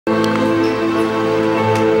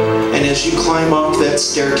as you climb up that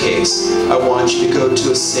staircase, I want you to go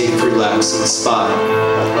to a safe, relaxing spot.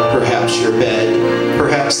 Perhaps your bed,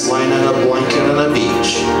 perhaps lying on a blanket on a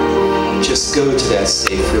beach. Just go to that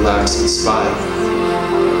safe, relaxing spot.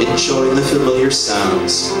 Enjoying the familiar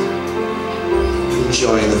sounds.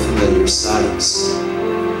 Enjoying the familiar sights.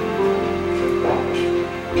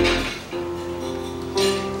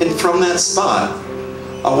 And from that spot,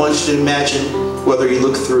 I want you to imagine, whether you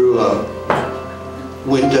look through a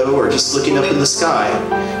window or just looking up in the sky,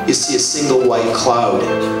 you see a single white cloud.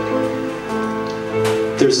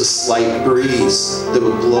 There's a slight breeze that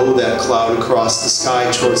will blow that cloud across the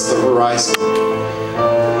sky towards the horizon.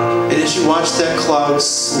 And as you watch that cloud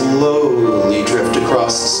slowly drift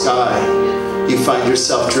across the sky, you find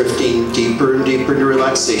yourself drifting deeper and deeper into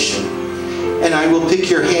relaxation. And I will pick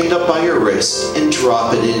your hand up by your wrist and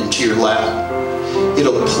drop it into your lap.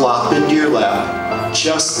 It'll plop into your lap,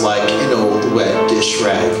 just like an old wet dish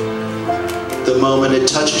rag. The moment it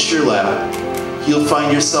touches your lap, you'll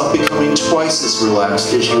find yourself becoming twice as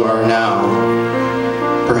relaxed as you are now.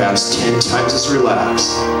 Perhaps 10 times as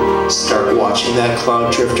relaxed. Start watching that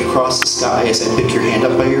cloud drift across the sky as I pick your hand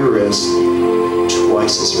up by your wrist.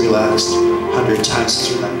 Twice as relaxed, 100 times as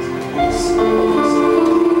relaxed.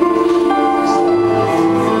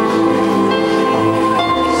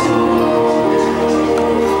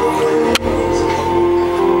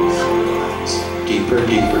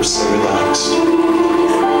 Deeper, so relaxed.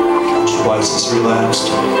 Twice as relaxed,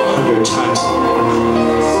 100 times.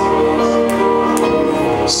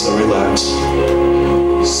 So relaxed.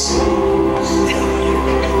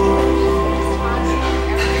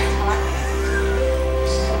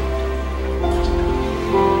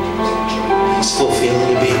 Peaceful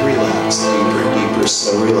feeling of being relaxed. Deeper and deeper,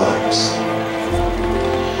 so relaxed.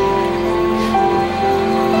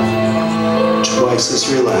 Twice as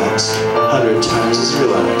relaxed, 100 times as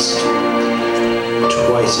relaxed.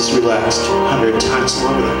 Twice as relaxed, 100 times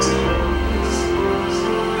more relaxed.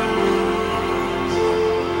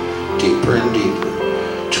 Deeper and deeper.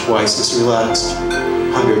 Twice as relaxed,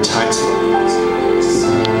 100 times more relaxed.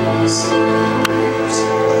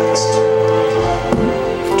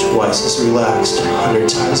 Twice as relaxed, 100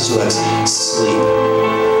 times as relaxed. Sleep.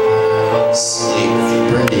 Sleep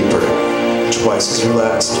deeper and deeper. Twice as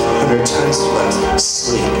relaxed, 100 times as relaxed.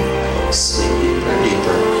 Sleep. Sleep deeper and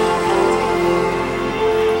deeper.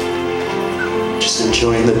 Just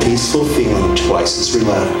enjoying the peaceful feeling, twice as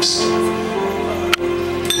relaxed.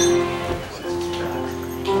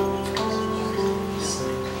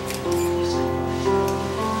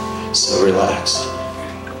 So relaxed.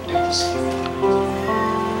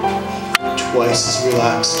 Twice as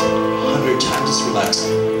relaxed, 100 times as relaxed.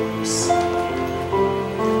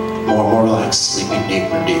 More and more relaxed, sleeping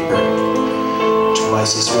deeper and deeper.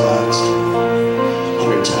 Twice as relaxed,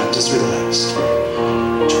 100 times as relaxed.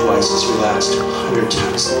 Twice as relaxed, 100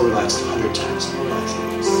 times more relaxed, 100 times more relaxed.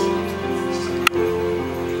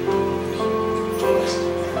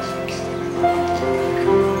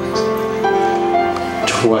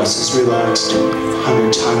 Twice as relaxed,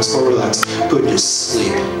 100 times more relaxed. Good to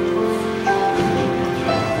sleep.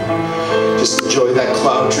 Just enjoy that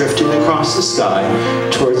cloud drifting across the sky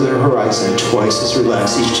towards the horizon. Twice as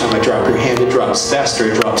relaxed. Each time I drop your hand, it drops faster,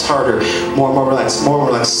 it drops harder. More and more relaxed, more and more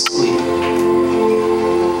relaxed. Sleep.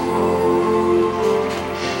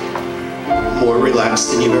 More relaxed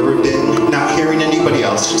than you've ever been. Not hearing anybody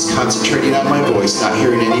else, just concentrating on my voice. Not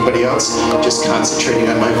hearing anybody else, just concentrating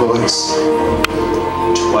on my voice.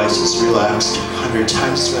 Twice as relaxed, 100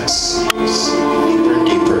 times as relaxed. Deeper and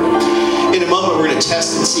deeper. In a moment, we're going to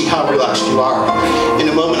test and see how relaxed you are. In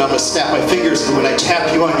a moment, I'm going to snap my fingers, and when I tap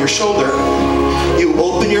you on your shoulder, you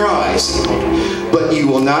open your eyes, but you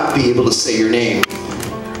will not be able to say your name.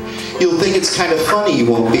 You'll think it's kind of funny you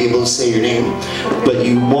won't be able to say your name, but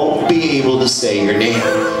you won't be able to say your name.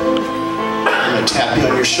 I'm going to tap you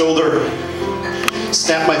on your shoulder,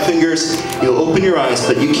 snap my fingers, you'll open your eyes,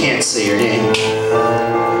 but you can't say your name.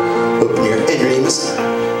 And your name is?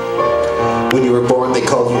 When you were born, they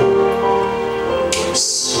called you?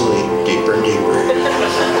 Sleep deeper and deeper.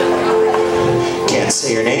 Can't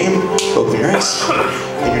say your name? Open your eyes.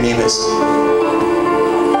 And your name is?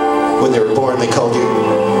 When they were born, they called you?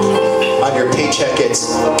 On your paycheck, it's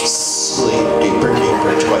sleep deeper and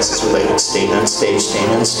deeper. Twice as related. Staying on stage, staying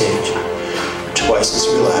on stage. Twice as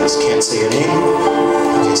relaxed. Can't say your name?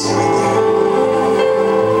 Okay, stay right there.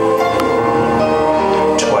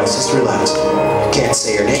 Twice as relaxed. Can't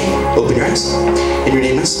say your name? Open your eyes. And your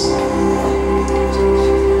name is?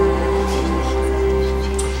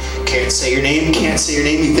 Can't say your name, can't say your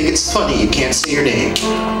name. You think it's funny, you can't say your name.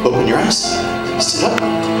 Open your eyes. Sit up.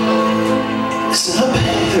 Sit up.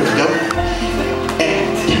 There we go.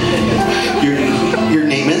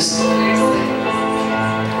 is?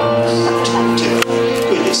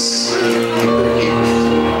 Good to sleep deeper, deeper.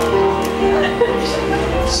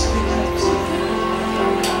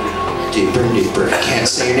 Deeper and deeper. Can't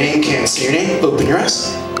say your name, can't say your name. Open your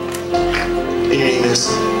eyes. And your name is?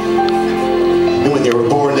 And when they were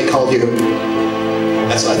born, they called you?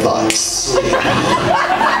 That's what I thought. Sleep.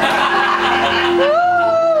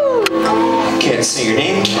 Can't say your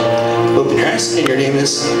name. Open your eyes. And your name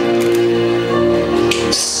is?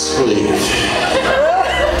 Sleep.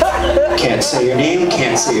 Can't say your name.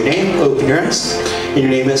 Can't say your name. Open your eyes. And your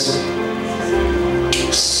name is?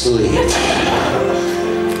 Sleep.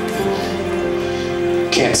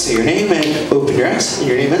 Can't say your name and open your eyes. And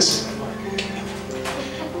your name is?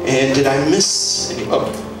 And did I miss any?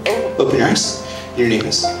 Oh, open your eyes. Your name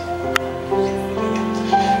is?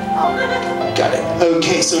 Got it.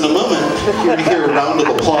 Okay, so in a moment, you're going to hear a round of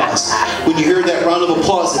applause. When you hear that round of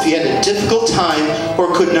applause, if you had a difficult time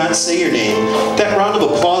or could not say your name, that round of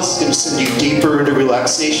applause is going to send you deeper into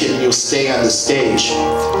relaxation and you'll stay on the stage.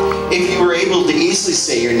 If you were able to easily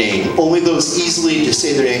say your name, only those easily to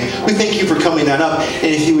say their name, we thank you for coming on up.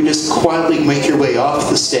 And if you would just quietly make your way off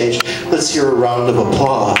the stage, let's hear a round of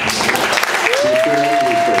applause. Deeper and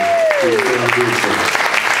deeper, deeper and deeper,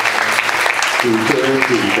 deeper and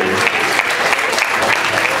deeper.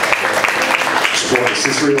 Voice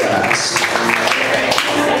is relaxed.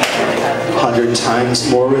 100 times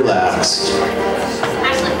more relaxed.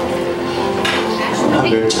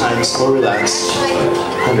 100 times more relaxed.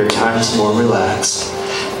 100 times more relaxed.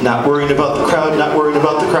 Not worrying about the crowd, not worrying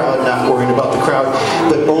about the crowd, not worrying about the crowd,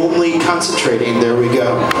 but only concentrating. There we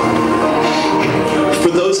go. For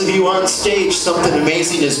those of you on stage, something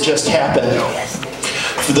amazing has just happened.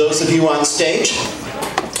 For those of you on stage,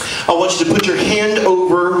 I want you to put your hand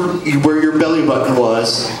over where your belly button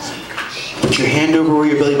was. Put your hand over where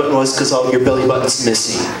your belly button was because all your belly button's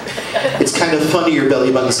missing. It's kind of funny your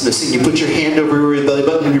belly button's missing. You put your hand over where your belly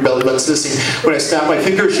button and your belly button's missing. When I snap my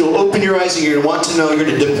fingers, you'll open your eyes and you're going to want to know, you're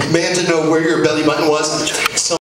going to demand to know where your belly button was.